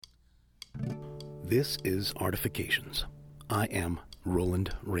This is Artifications. I am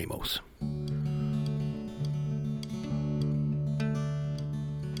Roland Ramos.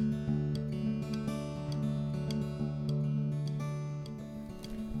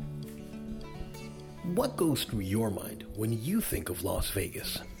 What goes through your mind when you think of Las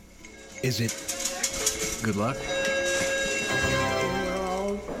Vegas? Is it good luck?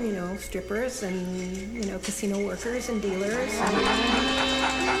 We're all, strippers and, casino workers and dealers.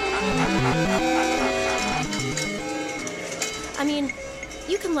 I mean,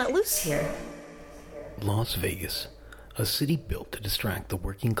 you can let loose here. Las Vegas, a city built to distract the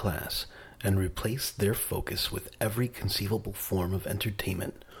working class and replace their focus with every conceivable form of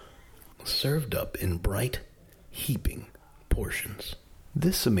entertainment, served up in bright, heaping portions.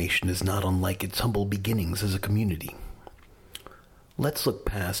 This summation is not unlike its humble beginnings as a community. Let's look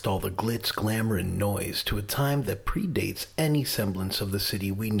past all the glitz, glamour, and noise to a time that predates any semblance of the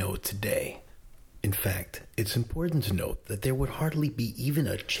city we know today. In fact, it's important to note that there would hardly be even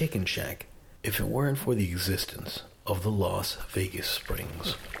a chicken shack if it weren't for the existence of the Las Vegas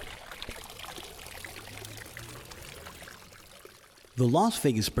Springs. The Las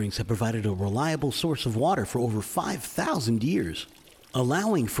Vegas Springs have provided a reliable source of water for over 5,000 years,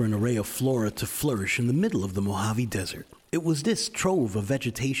 allowing for an array of flora to flourish in the middle of the Mojave Desert. It was this trove of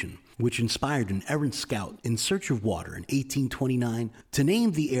vegetation which inspired an errant scout in search of water in 1829 to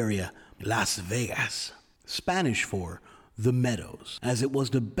name the area Las Vegas, Spanish for the Meadows, as it was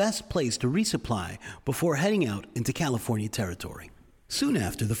the best place to resupply before heading out into California territory. Soon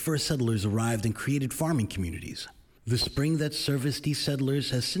after, the first settlers arrived and created farming communities. The spring that serviced these settlers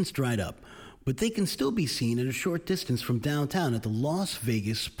has since dried up, but they can still be seen at a short distance from downtown at the Las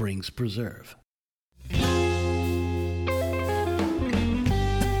Vegas Springs Preserve.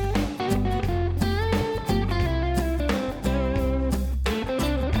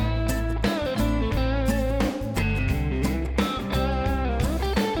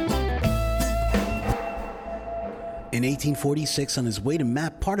 In 1846, on his way to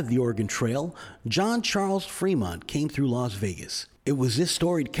map part of the Oregon Trail, John Charles Fremont came through Las Vegas. It was this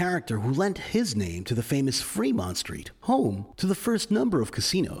storied character who lent his name to the famous Fremont Street, home to the first number of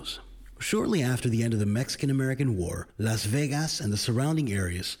casinos. Shortly after the end of the Mexican-American War, Las Vegas and the surrounding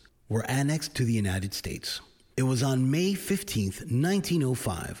areas were annexed to the United States. It was on May 15,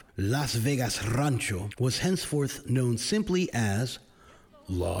 1905, Las Vegas Rancho was henceforth known simply as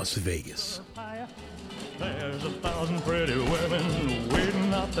Las Vegas. There's 1,000 pretty women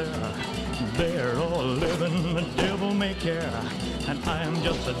waiting out there. They're all living the devil may care, and I am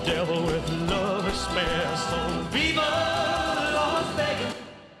just a devil with love to spare. So viva Las Vegas!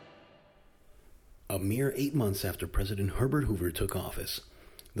 A mere 8 months after President Herbert Hoover took office,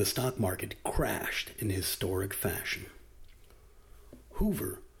 the stock market crashed in historic fashion.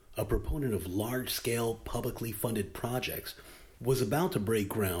 Hoover, a proponent of large-scale, publicly funded projects, was about to break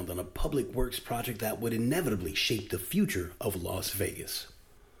ground on a public works project that would inevitably shape the future of Las Vegas.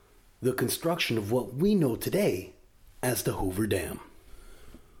 The construction of what we know today as the Hoover Dam.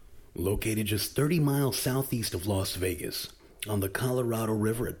 Located just 30 miles southeast of Las Vegas, on the Colorado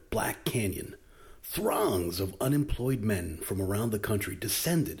River at Black Canyon, throngs of unemployed men from around the country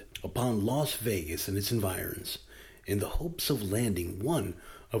descended upon Las Vegas and its environs in the hopes of landing one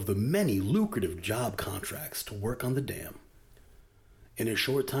of the many lucrative job contracts to work on the dam. In a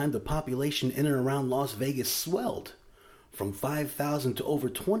short time, the population in and around Las Vegas swelled from 5,000 to over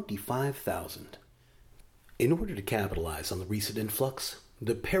 25,000. In order to capitalize on the recent influx,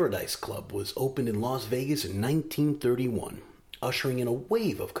 the Paradise Club was opened in Las Vegas in 1931, ushering in a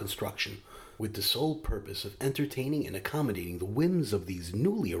wave of construction with the sole purpose of entertaining and accommodating the whims of these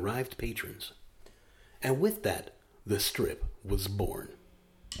newly arrived patrons. And with that, the Strip was born.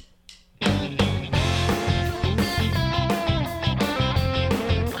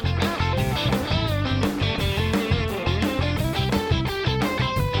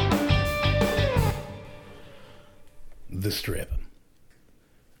 The Strip.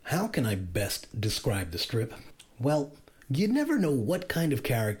 How can I best describe the Strip? Well, you never know what kind of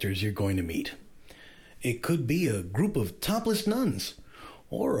characters you're going to meet. It could be a group of topless nuns,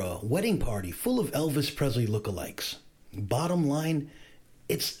 or a wedding party full of Elvis Presley lookalikes. Bottom line,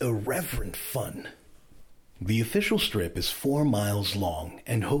 it's irreverent fun. The official Strip is 4 miles long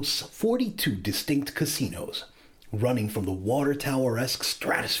and hosts 42 distinct casinos, running from the water tower-esque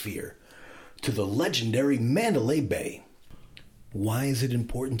Stratosphere to the legendary Mandalay Bay. Why is it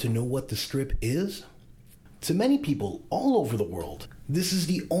important to know what the Strip is? To many people all over the world, this is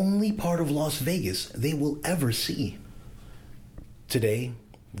the only part of Las Vegas they will ever see. Today,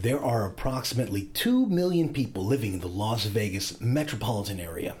 there are approximately 2 million people living in the Las Vegas metropolitan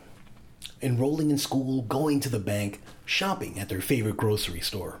area. enrolling in school, going to the bank, shopping at their favorite grocery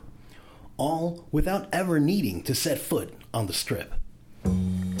store. All without ever needing to set foot on the Strip.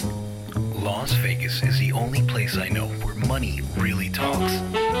 Las Vegas is the only place I know where money really talks.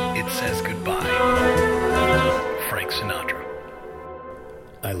 It says goodbye. Frank Sinatra.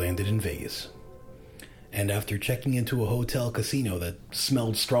 I landed in Vegas. And after checking into a hotel casino that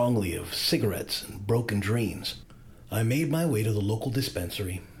smelled strongly of cigarettes and broken dreams, I made my way to the local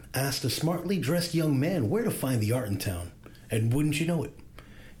dispensary, asked a smartly dressed young man where to find the art in town, and wouldn't you know it,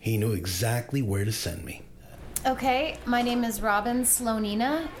 he knew exactly where to send me. Okay, my name is Robin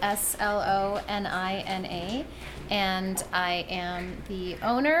Slonina, Slonina, and I am the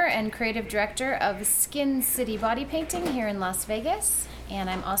owner and creative director of Skin City Body Painting here in Las Vegas,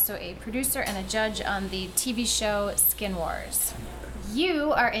 and I'm also a producer and a judge on the TV show Skin Wars.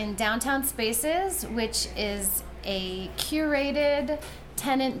 You are in Downtown Spaces, which is a curated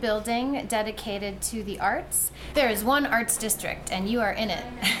tenant building dedicated to the arts. There is one arts district, and you are in it.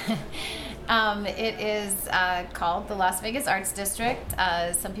 It is called the Las Vegas Arts District.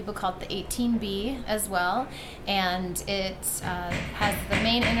 Some people call it the 18B as well. And it has the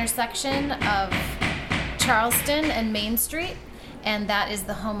main intersection of Charleston and Main Street. And that is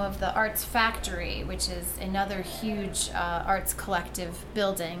the home of the Arts Factory, which is another huge arts collective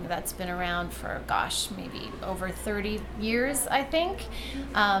building that's been around for, maybe over 30 years, I think.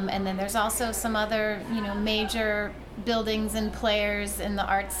 And then there's also some other, major buildings and players in the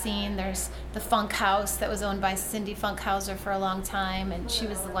art scene. There's the Funk House that was owned by Cindy Funkhauser for a long time, and she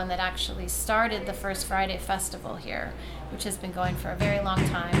was the one that actually started the First Friday Festival here, which has been going for a very long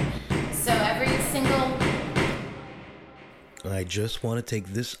time. So every single... I just want to take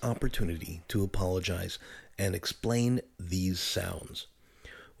this opportunity to apologize and explain these sounds.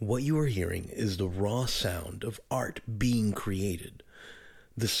 What you are hearing is the raw sound of art being created.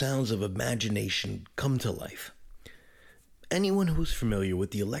 The sounds of imagination come to life. Anyone who's familiar with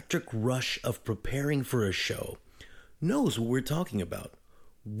the electric rush of preparing for a show knows what we're talking about.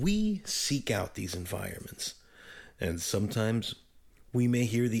 We seek out these environments. And sometimes we may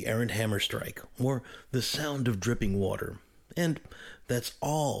hear the errant hammer strike or the sound of dripping water. And that's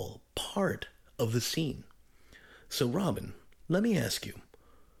all part of the scene. So, Robin, let me ask you,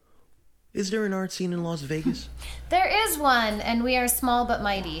 is there an art scene in Las Vegas? There is one, and we are small but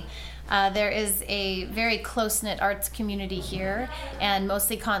mighty. There is a very close-knit arts community here, and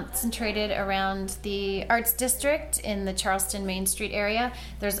mostly concentrated around the Arts District in the Charleston Main Street area.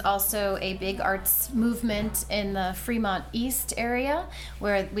 There's also a big arts movement in the Fremont East area,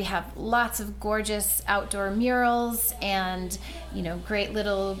 where we have lots of gorgeous outdoor murals and, great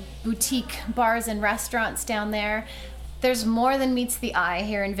little boutique bars and restaurants down there. There's more than meets the eye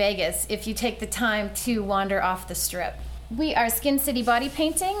here in Vegas if you take the time to wander off the Strip. We are Skin City Body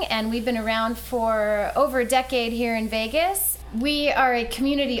Painting, and we've been around for over a decade here in Vegas. We are a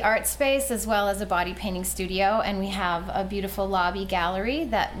community art space as well as a body painting studio, and we have a beautiful lobby gallery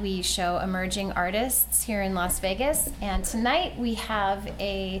that we show emerging artists here in Las Vegas. And tonight we have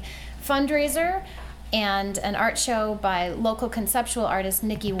a fundraiser and an art show by local conceptual artist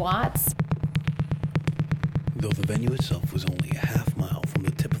Nikki Watts. Though the venue itself was only a half mile from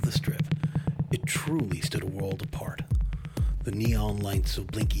the tip of the Strip, it truly stood a world apart. The neon lights of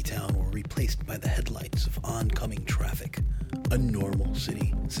Blinky Town were replaced by the headlights of oncoming traffic, a normal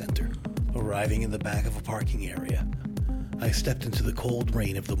city center. Arriving in the back of a parking area, I stepped into the cold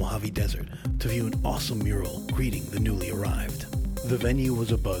rain of the Mojave Desert to view an awesome mural greeting the newly arrived. The venue was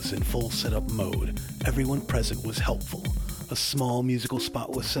abuzz in full setup mode. Everyone present was helpful. A small musical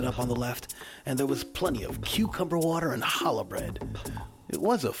spot was set up on the left, and there was plenty of cucumber water and challah bread. It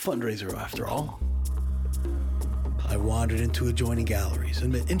was a fundraiser after all. I wandered into adjoining galleries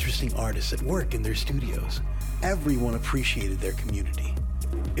and met interesting artists at work in their studios. Everyone appreciated their community.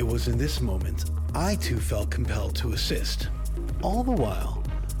 It was in this moment I too felt compelled to assist. All the while,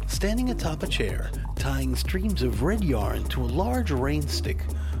 standing atop a chair, tying streams of red yarn to a large rain stick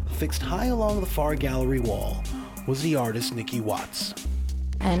fixed high along the far gallery wall, was the artist Nikki Watts.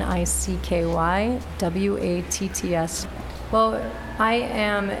 NICKYWATTS. Well, I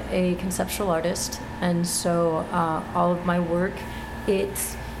am a conceptual artist, and so all of my work,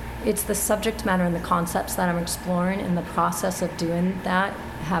 it's the subject matter and the concepts that I'm exploring in the process of doing that,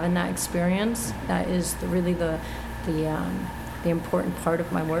 having that experience. That is really the important part of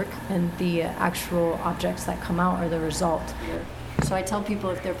my work, and the actual objects that come out are the result. So I tell people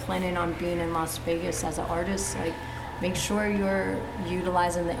if they're planning on being in Las Vegas as an artist, make sure you're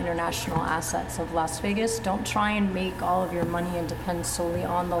utilizing the international assets of Las Vegas. Don't try and make all of your money and depend solely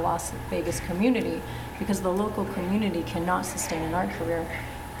on the Las Vegas community, because the local community cannot sustain an art career.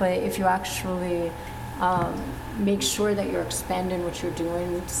 but if you actually make sure that you're expanding what you're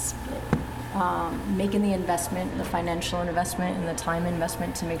doing, making the investment, the financial investment and the time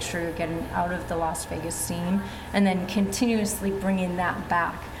investment to make sure you're getting out of the Las Vegas scene, and then continuously bringing that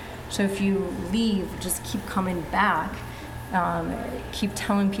back. So if you leave, just keep coming back, keep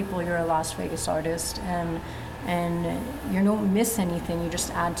telling people you're a Las Vegas artist, and you don't miss anything, you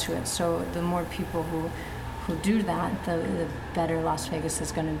just add to it. So the more people who do that, the better Las Vegas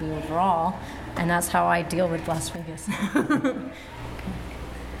is going to be overall, and that's how I deal with Las Vegas.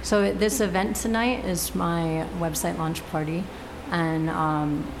 So this event tonight is my website launch party, and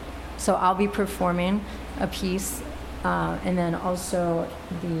so I'll be performing a piece, and then also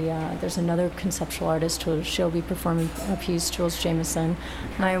there's another conceptual artist she'll be performing a piece, Jules Jameson.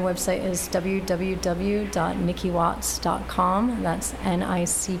 My website is www.nikkywatts.com. That's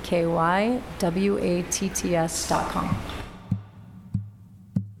NICKYWATTS.com.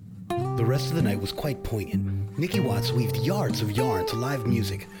 The rest of the night was quite poignant. Nikki Watts weaved yards of yarn to live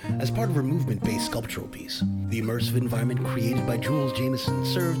music as part of her movement-based sculptural piece. The immersive environment created by Jules Jameson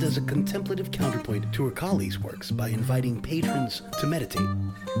served as a contemplative counterpoint to her colleagues' works by inviting patrons to meditate,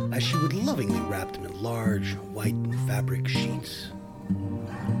 as she would lovingly wrap them in large, white fabric sheets.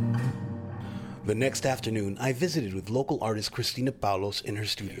 The next afternoon, I visited with local artist Christina Paulos in her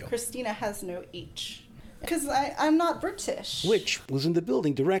studio. Christina has no H. Because I'm not British. Which was in the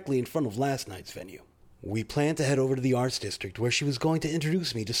building directly in front of last night's venue. We planned to head over to the Arts District, where she was going to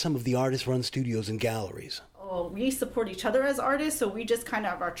introduce me to some of the artist-run studios and galleries. Oh, we support each other as artists, so we just kind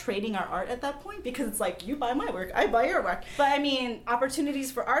of are trading our art at that point, because it's like, you buy my work, I buy your work. But I mean,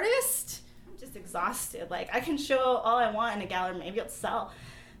 opportunities for artists, I'm just exhausted. Like, I can show all I want in a gallery, maybe it'll sell.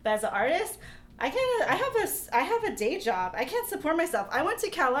 But as an artist, I have a day job. I can't support myself. I went to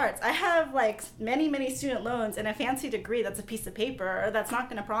Cal Arts. I have like many student loans and a fancy degree that's a piece of paper that's not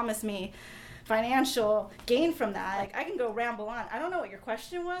going to promise me financial gain from that. Like, I can go ramble on. I don't know what your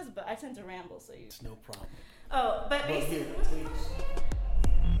question was, but I tend to ramble, so you. It's no problem. Oh, but basically.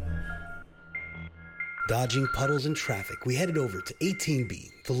 Dodging puddles and traffic, we headed over to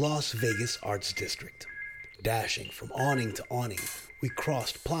 18B, the Las Vegas Arts District. Dashing from awning to awning, we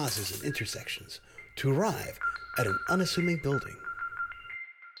crossed plazas and intersections to arrive at an unassuming building.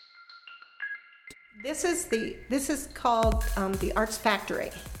 This is called the Arts Factory,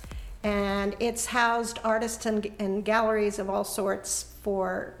 and it's housed artists and galleries of all sorts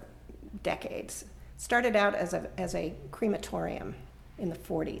for decades. Started out as a crematorium in the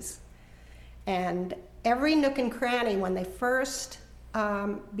 40s, and every nook and cranny when they first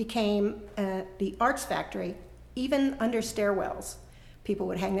became the Arts Factory, even under stairwells, people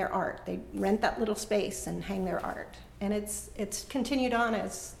would hang their art. They'd rent that little space and hang their art. And it's continued on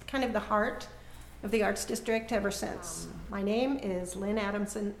as kind of the heart of the Arts District ever since. My name is Lynn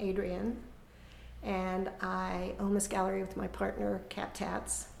Adamson Adrian, and I own this gallery with my partner, Kat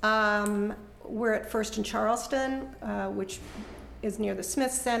Tatz. We're at First and Charleston, which is near the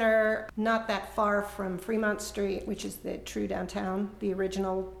Smith Center, not that far from Fremont Street, which is the true downtown, the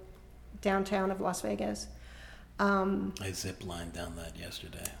original downtown of Las Vegas. I zip-lined down that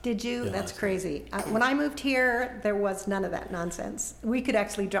yesterday. Did you? Yeah, that's crazy. When I moved here, there was none of that nonsense. We could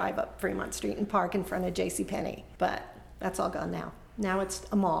actually drive up Fremont Street and park in front of JCPenney, but that's all gone now. Now it's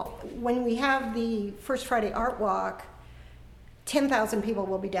a mall. When we have the First Friday Art Walk, 10,000 people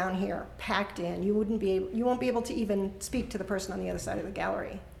will be down here, packed in. You won't be able to even speak to the person on the other side of the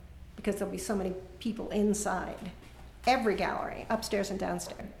gallery because there'll be so many people inside. Every gallery, upstairs and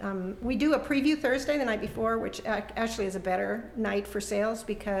downstairs. We do a preview Thursday, the night before, which actually is a better night for sales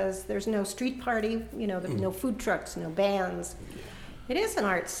because there's no street party, no food trucks, no bands. It is an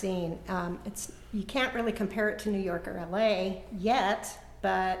art scene. You can't really compare it to New York or LA yet,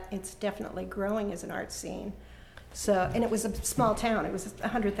 but it's definitely growing as an art scene. And it was a small town. It was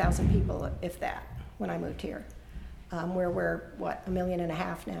 100,000 people, if that, when I moved here. Where we're, 1.5 million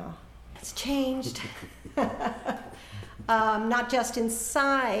now. It's changed. Not just in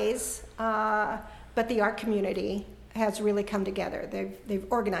size, but the art community has really come together. They've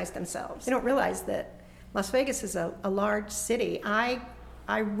organized themselves. They don't realize that Las Vegas is a large city. I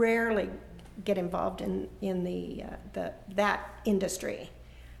rarely get involved in that industry.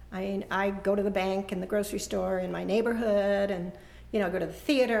 I go to the bank and the grocery store in my neighborhood, and go to the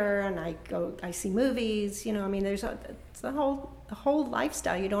theater, and I see movies. There's the whole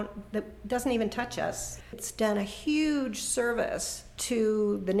lifestyle that doesn't even touch us. It's done a huge service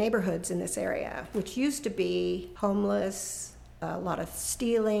to the neighborhoods in this area, which used to be homeless, a lot of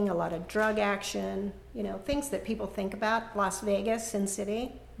stealing, a lot of drug action, things that people think about. Las Vegas, Sin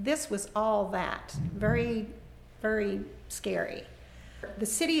City. This was all that. Very, very scary. The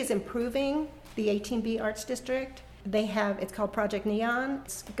city is improving the 18B Arts District. It's called Project Neon.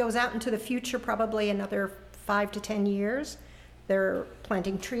 It goes out into the future, probably another 5 to 10 years. They're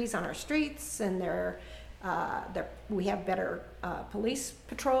planting trees on our streets, and we have better police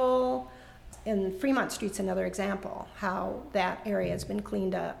patrol. And Fremont Street's another example, how that area has been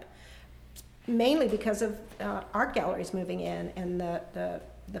cleaned up, mainly because of art galleries moving in and the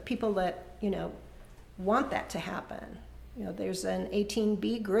people that, want that to happen. There's an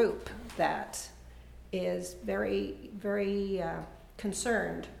 18B group that is very, very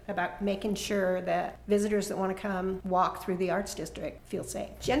concerned about making sure that visitors that want to come walk through the Arts District feel safe.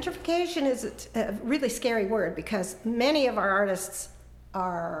 Gentrification is a really scary word because many of our artists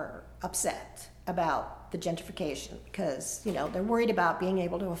are upset about the gentrification because, they're worried about being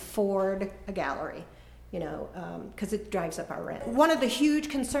able to afford a gallery, because it drives up our rent. One of the huge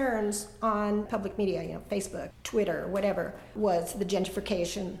concerns on public media, Facebook, Twitter, whatever, was the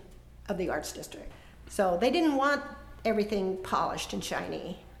gentrification of the Arts District. So they didn't want everything polished and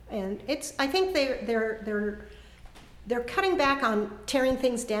shiny, and I think they're cutting back on tearing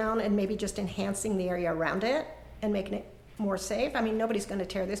things down and maybe just enhancing the area around it and making it more safe. I mean, nobody's going to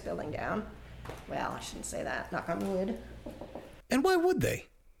tear this building down. Well, I shouldn't say that. Knock on wood. And why would they?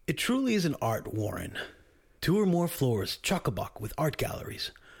 It truly is an art warren. 2 or more floors chock-a-block with art galleries.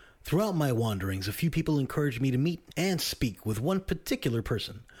 Throughout my wanderings, a few people encouraged me to meet and speak with one particular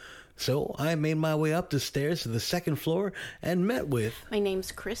person. So I made my way up the stairs to the 2nd floor and met with... My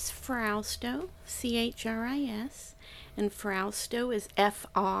name's Chris Frausto, C-H-R-I-S, and Frausto is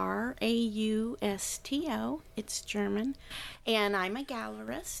F-R-A-U-S-T-O. It's German. And I'm a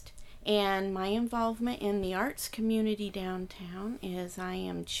gallerist, and my involvement in the arts community downtown is I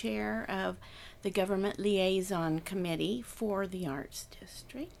am chair of the Government Liaison Committee for the Arts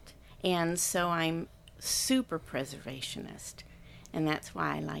District. And so I'm super preservationist. And that's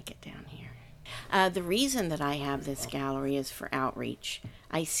why I like it down here. The reason that I have this gallery is for outreach.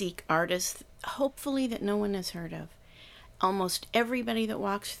 I seek artists, hopefully that no one has heard of. Almost everybody that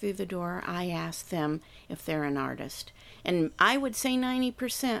walks through the door, I ask them if they're an artist. And I would say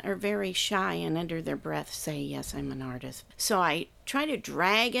 90% are very shy and under their breath say, yes, I'm an artist. So I try to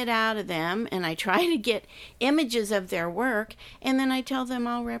drag it out of them, and I try to get images of their work, and then I tell them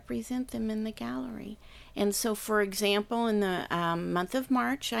I'll represent them in the gallery. And so, for example, in the month of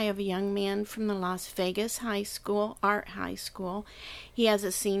March, I have a young man from the Las Vegas High School, Art High School. He has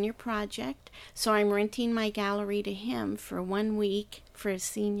a senior project, so I'm renting my gallery to him for 1 week for his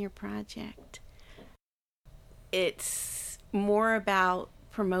senior project. It's more about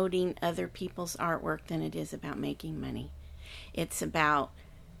promoting other people's artwork than it is about making money. It's about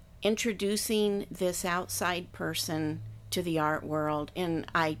introducing this outside person to the art world, and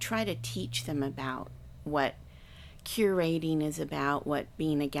I try to teach them about what curating is about, what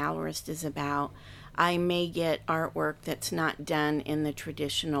being a gallerist is about. I may get artwork that's not done in the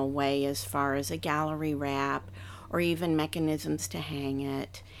traditional way as far as a gallery wrap or even mechanisms to hang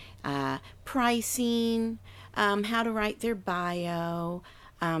it, pricing, how to write their bio,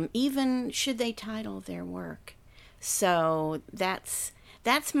 even should they title their work. So that's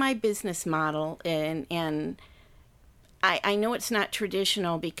my business model, and I know it's not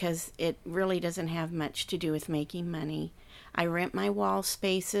traditional because it really doesn't have much to do with making money. I rent my wall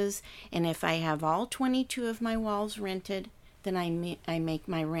spaces, and if I have all 22 of my walls rented, then I make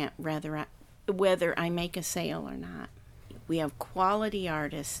my rent whether I make a sale or not. We have quality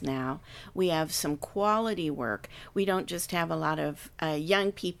artists now. We have some quality work. We don't just have a lot of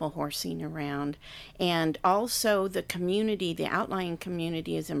young people horsing around. And also the community, the outlying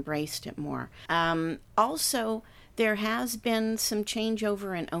community, has embraced it more. Also, there has been some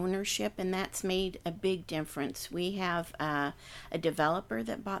changeover in ownership, and that's made a big difference. We have a developer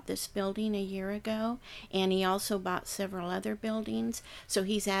that bought this building a year ago, and he also bought several other buildings, so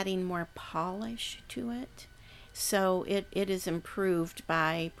he's adding more polish to it. So it is improved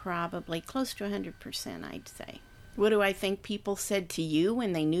by probably close to 100%, I'd say. What do I think people said to you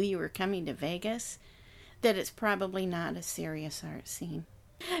when they knew you were coming to Vegas? That it's probably not a serious art scene.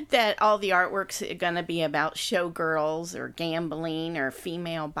 That all the artwork's going to be about showgirls or gambling or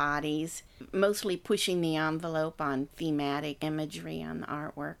female bodies, mostly pushing the envelope on thematic imagery on the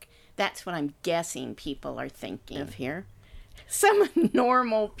artwork. That's what I'm guessing people are thinking of here. Some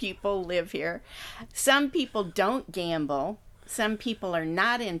normal people live here. Some people don't gamble. Some people are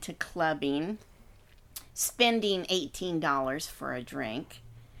not into clubbing, spending $18 for a drink.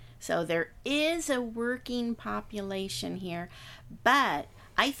 So there is a working population here, but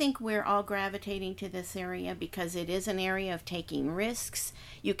I think we're all gravitating to this area because it is an area of taking risks.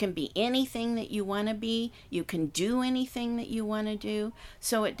 You can be anything that you want to be. You can do anything that you want to do.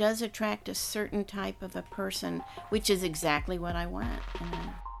 So it does attract a certain type of a person, which is exactly what I want.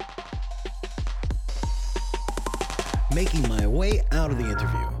 Making my way out of the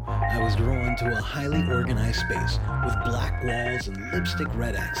interview, I was drawn to a highly organized space with black walls and lipstick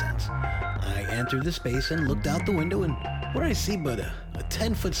red accents. I entered the space and looked out the window, and what did I see but a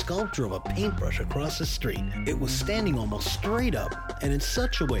 10-foot sculpture of a paintbrush across the street. It was standing almost straight up, and in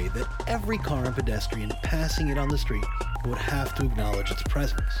such a way that every car and pedestrian passing it on the street would have to acknowledge its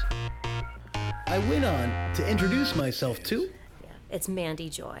presence. I went on to introduce myself to... It's Mandy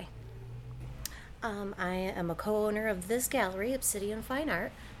Joy. I am a co-owner of this gallery, Obsidian Fine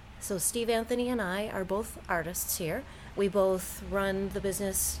Art. So Steve Anthony and I are both artists here. We both run the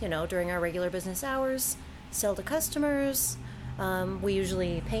business, during our regular business hours, sell to customers. We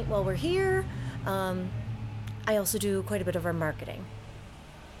usually paint while we're here. I also do quite a bit of our marketing.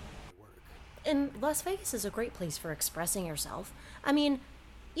 And Las Vegas is a great place for expressing yourself. I mean,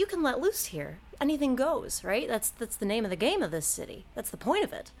 you can let loose here. Anything goes, right? That's the name of the game of this city. That's the point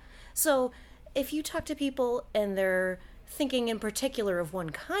of it. So if you talk to people and they're thinking in particular of one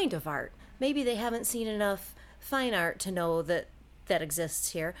kind of art, maybe they haven't seen enough fine art to know that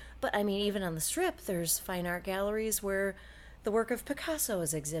exists here. But I mean, even on the Strip, there's fine art galleries where the work of Picasso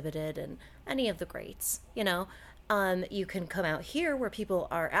is exhibited and any of the greats, You can come out here where people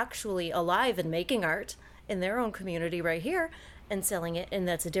are actually alive and making art in their own community right here and selling it, and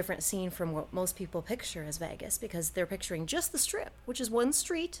that's a different scene from what most people picture as Vegas, because they're picturing just the Strip, which is one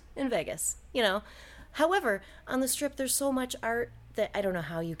street in Vegas, However, on the Strip, there's so much art that I don't know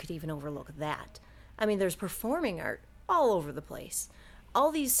how you could even overlook that. I mean, there's performing art all over the place.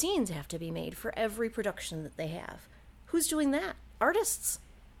 All these scenes have to be made for every production that they have. Who's doing that? Artists.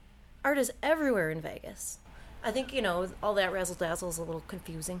 Art is everywhere in Vegas. I think, all that razzle-dazzle is a little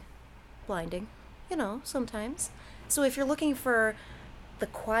confusing, blinding, sometimes. So if you're looking for the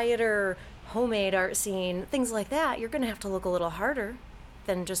quieter, homemade art scene, things like that, you're going to have to look a little harder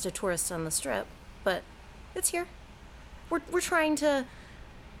than just a tourist on the Strip. But it's here. We're trying to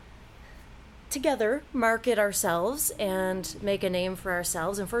together market ourselves and make a name for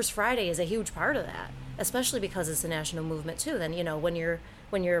ourselves, and First Friday is a huge part of that, especially because it's a national movement too. Then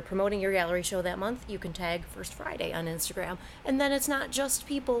when you're promoting your gallery show that month, you can tag First Friday on Instagram, and then it's not just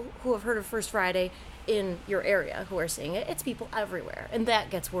people who have heard of First Friday in your area who are seeing it, it's people everywhere, and that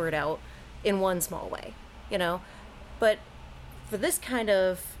gets word out in one small way, But for this kind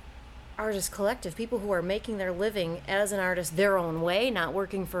of artist collective, people who are making their living as an artist their own way, not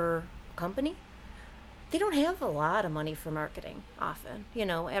working for a company, they don't have a lot of money for marketing often.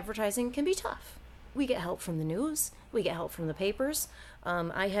 Advertising can be tough. We get help from the news. We get help from the papers.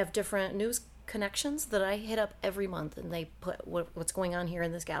 I have different news connections that I hit up every month, and they put what's going on here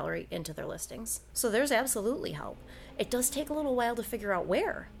in this gallery into their listings. So there's absolutely help. It does take a little while to figure out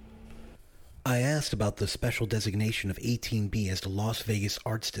where. I asked about the special designation of 18B as the Las Vegas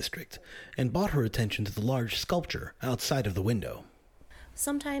Arts District and brought her attention to the large sculpture outside of the window.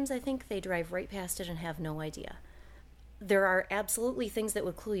 Sometimes I think they drive right past it and have no idea. There are absolutely things that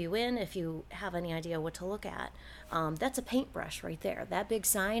would clue you in if you have any idea what to look at. That's a paintbrush right there. That big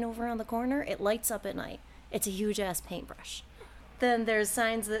sign over on the corner, it lights up at night. It's a huge-ass paintbrush. Then there's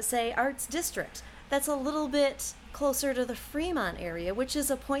signs that say Arts District. That's a little bit closer to the Fremont area, which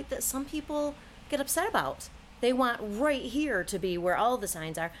is a point that some people get upset about. They want right here to be where all the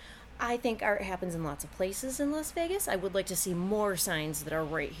signs are. I think art happens in lots of places in Las Vegas. I would like to see more signs that are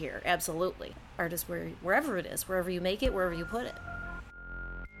right here. Absolutely. Art is wherever it is, wherever you make it, wherever you put it.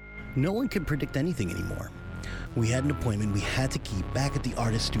 No one can predict anything anymore. We had an appointment we had to keep back at the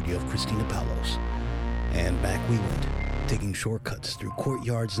artist studio of Christina Palos. And back we went, taking shortcuts through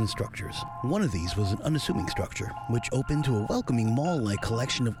courtyards and structures. One of these was an unassuming structure, which opened to a welcoming mall-like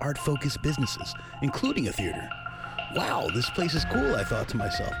collection of art-focused businesses, including a theater. Wow, this place is cool, I thought to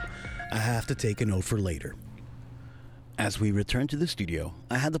myself. I have to take a note for later. As we returned to the studio,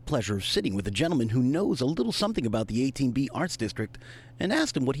 I had the pleasure of sitting with a gentleman who knows a little something about the 18B Arts District and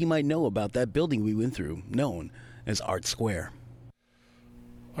asked him what he might know about that building we went through, known as Art Square.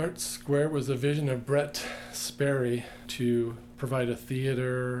 Art Square was a vision of Brett Sperry to provide a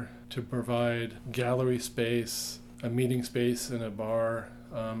theater, to provide gallery space, a meeting space, and a bar.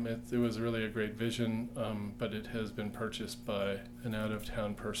 It was really a great vision, but it has been purchased by an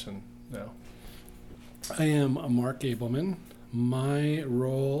out-of-town person now. I am Mark Abelman. My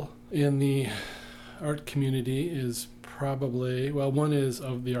role in the art community is one is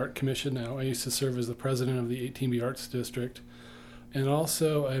of the Art Commission now. I used to serve as the president of the 18B Arts District. And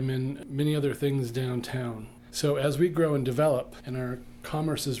also I'm in many other things downtown. So as we grow and develop, and our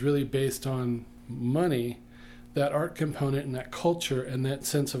commerce is really based on money, that art component and that culture and that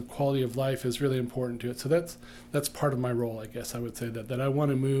sense of quality of life is really important to it. So that's part of my role, I guess I would say, that I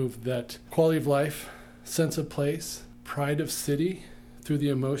want to move that quality of life, sense of place, pride of city through the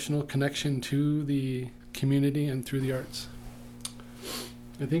emotional connection to the community and through the arts.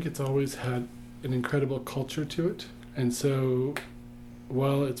 I think it's always had an incredible culture to it. And so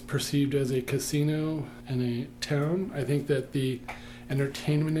while it's perceived as a casino and a town, I think that the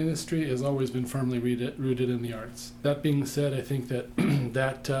entertainment industry has always been firmly rooted in the arts. That being said, I think that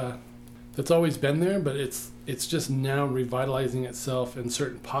that's always been there, but it's just now revitalizing itself in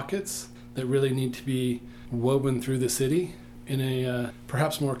certain pockets that really need to be woven through the city in a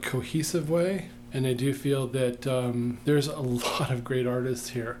perhaps more cohesive way. And I do feel that there's a lot of great artists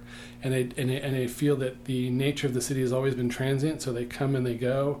here, and I feel that the nature of the city has always been transient, so they come and they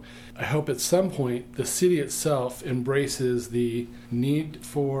go. I hope at some point the city itself embraces the need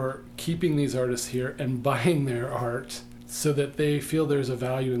for keeping these artists here and buying their art, so that they feel there's a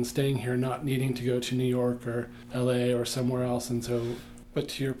value in staying here, not needing to go to New York or LA or somewhere else. And so, but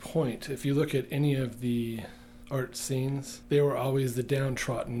to your point, if you look at any of the art scenes, they were always the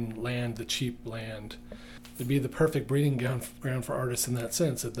downtrodden land, the cheap land. It'd be the perfect breeding ground for artists in that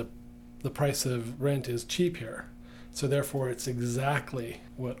sense, that the price of rent is cheap here. So therefore it's exactly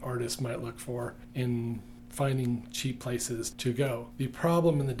what artists might look for in finding cheap places to go. The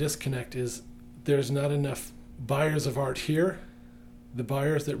problem and the disconnect is there's not enough buyers of art here. The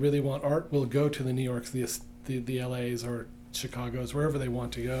buyers that really want art will go to the New Yorks, the LAs or Chicago's, wherever they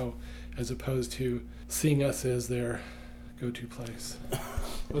want to go, as opposed to seeing us as their go-to place.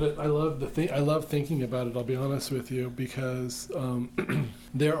 But I love thinking about it, I'll be honest with you, because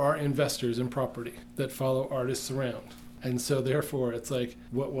there are investors in property that follow artists around. And so therefore it's like,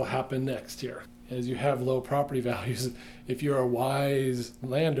 what will happen next year? As you have low property values, if you're a wise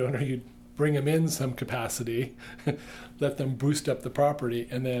landowner, you bring them in some capacity, let them boost up the property,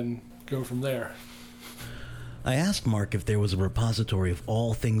 and then go from there. I asked Mark if there was a repository of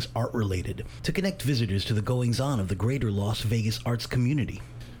all things art-related to connect visitors to the goings-on of the greater Las Vegas arts community.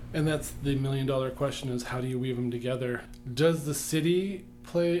 And that's the million-dollar question, is how do you weave them together? Does the city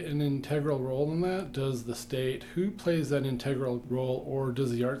play an integral role in that? Does the state? Who plays that integral role? Or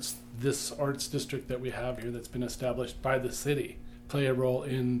does this arts district that we have here that's been established by the city play a role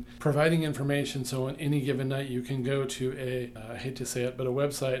in providing information, so on any given night you can go to I hate to say it, but a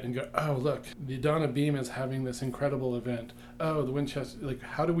website and go, oh, look, the Donna Beam is having this incredible event. Oh, the Winchester, like,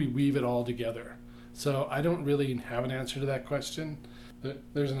 how do we weave it all together? So I don't really have an answer to that question, but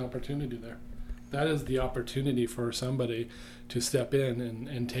there's an opportunity there. That is the opportunity for somebody to step in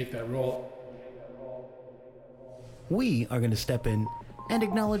and take that role. We are going to step in and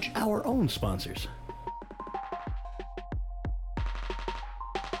acknowledge our own sponsors.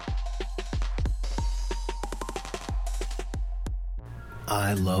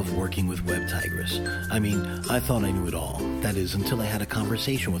 I love working with Web Tigress. I mean, I thought I knew it all. That is, until I had a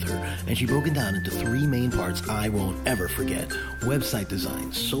conversation with her, and she broke it down into 3 main parts I won't ever forget: website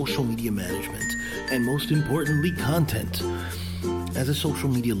design, social media management, and most importantly, content. As a social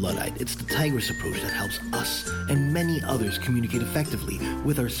media Luddite, it's the Tigress approach that helps us and many others communicate effectively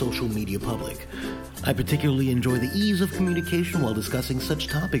with our social media public. I particularly enjoy the ease of communication while discussing such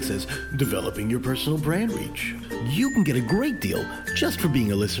topics as developing your personal brand reach. You can get a great deal just for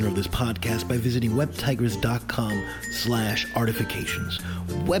being a listener of this podcast by visiting webtigress.com/artifications.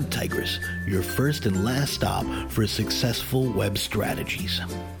 Web Tigress, your first and last stop for successful web strategies.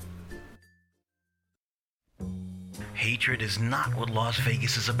 Hatred is not what Las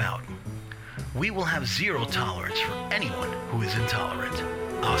Vegas is about. We will have zero tolerance for anyone who is intolerant.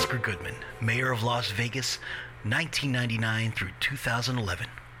 Oscar Goodman, Mayor of Las Vegas, 1999 through 2011.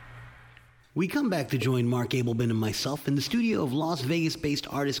 We come back to join Mark Abelman and myself in the studio of Las Vegas-based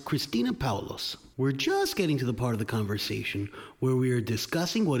artist Christina Paulos. We're just getting to the part of the conversation where we are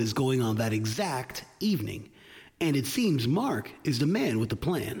discussing what is going on that exact evening. And it seems Mark is the man with the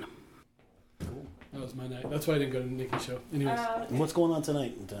plan. That was my night. That's why I didn't go to Nikki's show. Anyways. And what's going on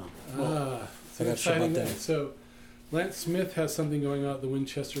tonight in town? It's an exciting night. So Lance Smith has something going on at the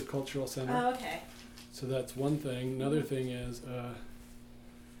Winchester Cultural Center. Oh, okay. So that's one thing. Another thing is, I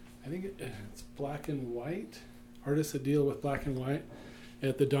think it's black and white. Artists that deal with black and white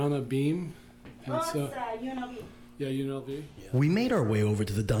at the Donna Beam. And it's UNLV. Yeah, UNLV. We made our way over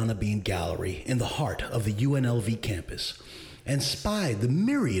to the Donna Beam Gallery in the heart of the UNLV campus and spied the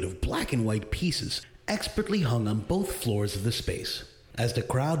myriad of black and white pieces expertly hung on both floors of the space. As the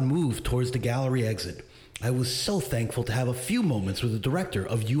crowd moved towards the gallery exit, I was so thankful to have a few moments with the director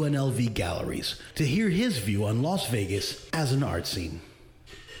of UNLV Galleries to hear his view on Las Vegas as an art scene.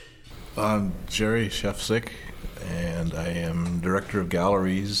 I'm Jerry Shefsick, and I am Director of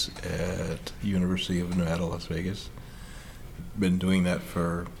Galleries at University of Nevada, Las Vegas. Been doing that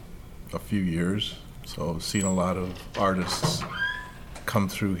for a few years, so I've seen a lot of artists come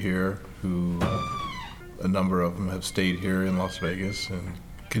through here who, a number of them have stayed here in Las Vegas and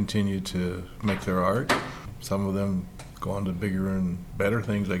continue to make their art. Some of them go on to bigger and better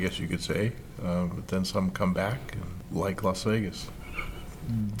things, I guess you could say, but then some come back and like Las Vegas.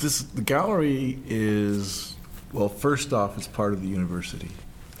 The gallery is, well, first off, it's part of the university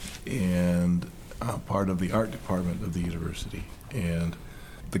and part of the art department of the university. And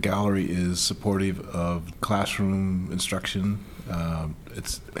the gallery is supportive of classroom instruction.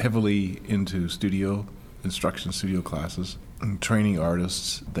 It's heavily into studio instruction, studio classes, and training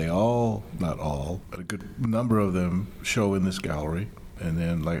artists. They all, not all, but a good number of them show in this gallery. And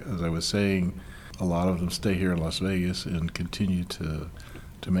then, like as I was saying, a lot of them stay here in Las Vegas and continue to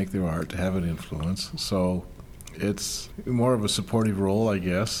make their art, to have an influence. So it's more of a supportive role, I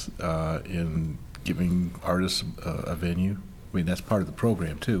guess, in giving artists a venue. I mean, that's part of the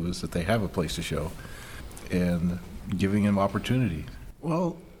program, too, is that they have a place to show and giving them opportunity.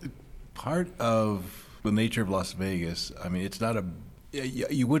 Well, part of the nature of Las Vegas, I mean, it's not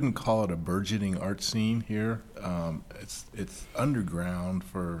you wouldn't call it a burgeoning art scene here. It's underground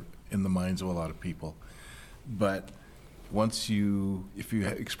in the minds of a lot of people. But if you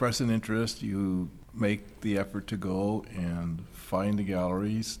express an interest, you make the effort to go and find the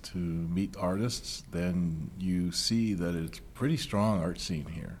galleries to meet artists, then you see that it's a pretty strong art scene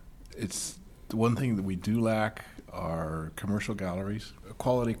here. It's the one thing that we do lack are commercial galleries,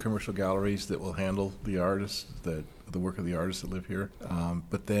 quality commercial galleries that will handle the artists, the work of the artists that live here.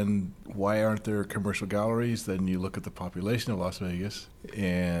 But then why aren't there commercial galleries? Then you look at the population of Las Vegas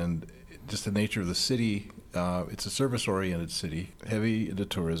and just the nature of the city. It's a service-oriented city, heavy into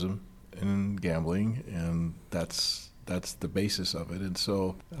tourism and gambling, and that's the basis of it. And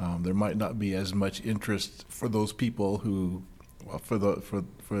so there might not be as much interest for those people who, well,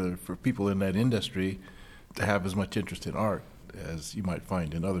 for people in that industry to have as much interest in art as you might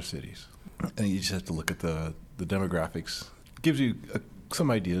find in other cities. And you just have to look at the demographics. It gives you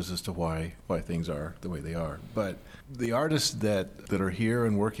some ideas as to why things are the way they are. But the artists that are here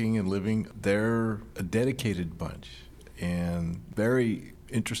and working and living, they're a dedicated bunch and very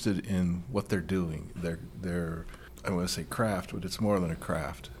interested in what they're doing. They're I want to say craft, but it's more than a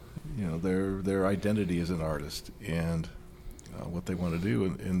craft. You know, their identity is an artist and what they want to do,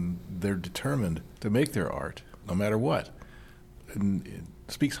 and they're determined to make their art no matter what. And it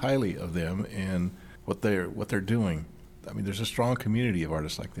speaks highly of them and what they're doing. I mean, there's a strong community of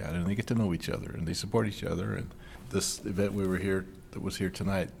artists like that, and they get to know each other, and they support each other. And this event that was here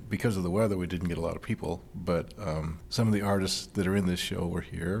tonight, because of the weather, we didn't get a lot of people, but some of the artists that are in this show were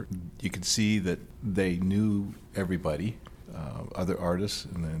here. You could see that they knew everybody, other artists,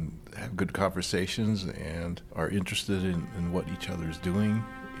 and then have good conversations and are interested in what each other is doing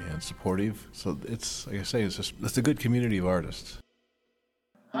and supportive. So it's, like I say, it's a good community of artists.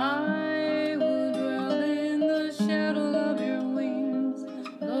 I will dwell in the shadow of your wings,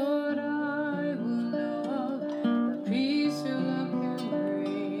 Lord. I will know the peace your love can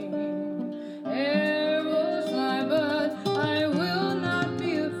bring. Arrows fly, but I will not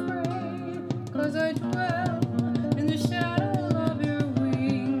be afraid, 'cause I dwell in the shadow of your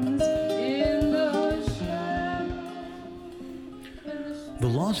wings, in the shadow. The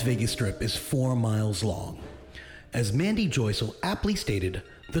Las Vegas Strip is 4 miles long. As Mandy Joy so aptly stated,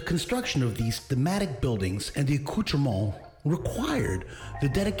 the construction of these thematic buildings and the accoutrement required the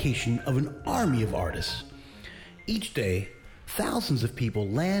dedication of an army of artists. Each day, thousands of people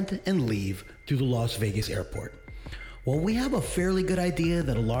land and leave through the Las Vegas airport. While we have a fairly good idea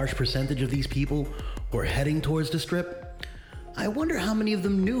that a large percentage of these people were heading towards the Strip, I wonder how many of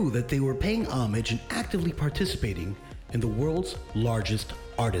them knew that they were paying homage and actively participating in the world's largest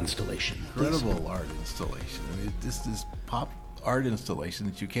art installation. Incredible art installation. I mean, this is pop art installation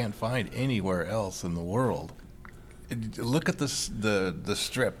that you can't find anywhere else in the world. Look at this, the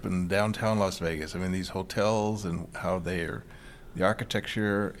Strip in downtown Las Vegas. I mean, these hotels and how the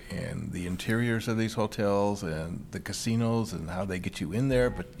architecture and the interiors of these hotels and the casinos and how they get you in there,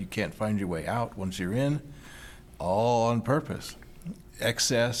 but you can't find your way out once you're in, all on purpose.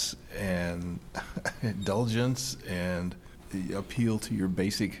 Excess and indulgence and the appeal to your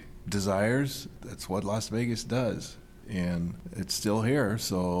basic desires, that's what Las Vegas does. And it's still here,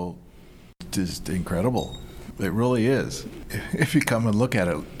 so just incredible. It really is. If you come and look at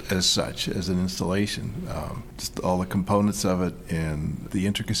it as such, as an installation, just all the components of it and the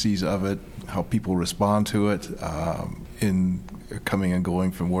intricacies of it, how people respond to it in coming and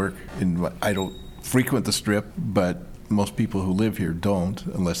going from work. And I don't frequent the Strip, but most people who live here don't,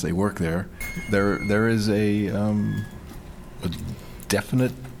 unless they work there. There is a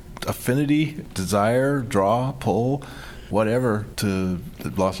definite affinity, desire, draw, pull, whatever,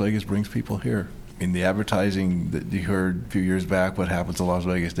 that Las Vegas brings people here. I mean, the advertising that you heard a few years back, what happens to Las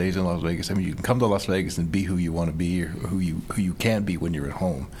Vegas, days in Las Vegas. I mean, you can come to Las Vegas and be who you want to be or who you can't be when you're at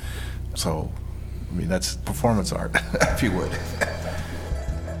home. So, I mean, that's performance art, if you would.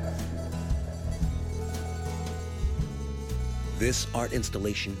 This art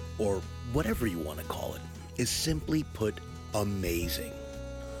installation, or whatever you want to call it, is simply put amazing.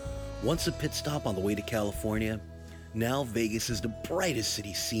 Once a pit stop on the way to California, now Vegas is the brightest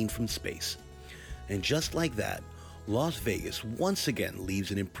city seen from space. And just like that, Las Vegas once again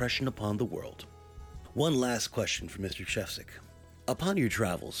leaves an impression upon the world. One last question for Mr. Shefsik. Upon your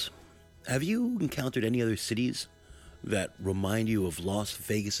travels, have you encountered any other cities that remind you of Las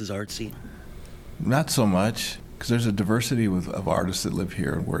Vegas's art scene? Not so much, because there's a diversity of artists that live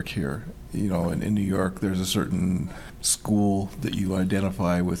here and work here. You know, in New York, there's a certain school that you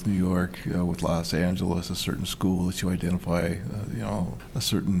identify with New York, with Los Angeles, a certain school that you identify, a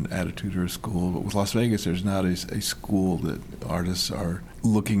certain attitude or a school. But with Las Vegas, there's not a school that artists are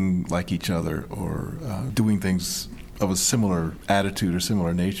looking like each other or doing things of a similar attitude or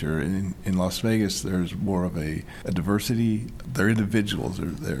similar nature. In Las Vegas, there's more of a diversity. They're individuals.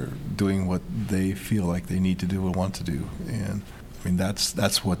 They're doing what they feel like they need to do and want to do. And I mean,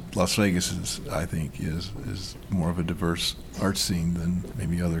 that's what Las Vegas is, I think, is more of a diverse art scene than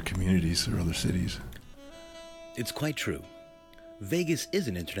maybe other communities or other cities. It's quite true. Vegas is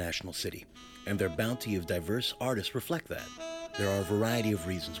an international city, and their bounty of diverse artists reflect that. There are a variety of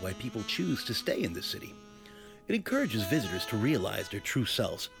reasons why people choose to stay in this city. It encourages visitors to realize their true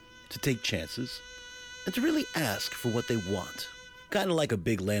selves, to take chances, and to really ask for what they want. Kind of like a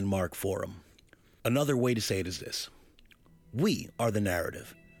big landmark forum. Another way to say it is this: we are the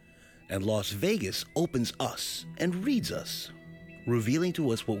narrative, and Las Vegas opens us and reads us, revealing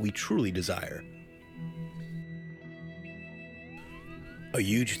to us what we truly desire. A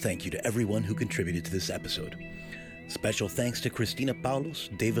huge thank you to everyone who contributed to this episode. Special thanks to Christina Paulos,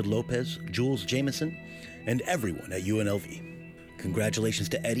 David Lopez, Jules Jameson, and everyone at UNLV. Congratulations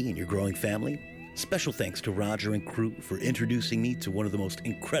to Eddie and your growing family. Special thanks to Roger and crew for introducing me to one of the most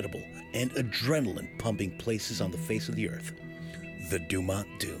incredible and adrenaline-pumping places on the face of the earth, the Dumont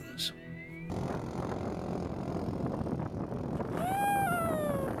Dunes.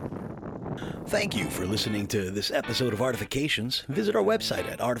 Thank you for listening to this episode of Artifications. Visit our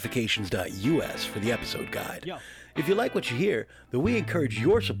website at artifications.us for the episode guide. If you like what you hear, then we encourage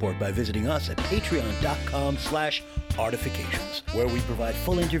your support by visiting us at patreon.com/artifications, where we provide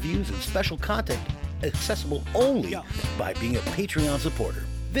full interviews and special content accessible only by being a Patreon supporter.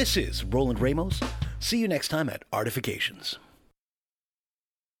 This is Roland Ramos. See you next time at Artifications.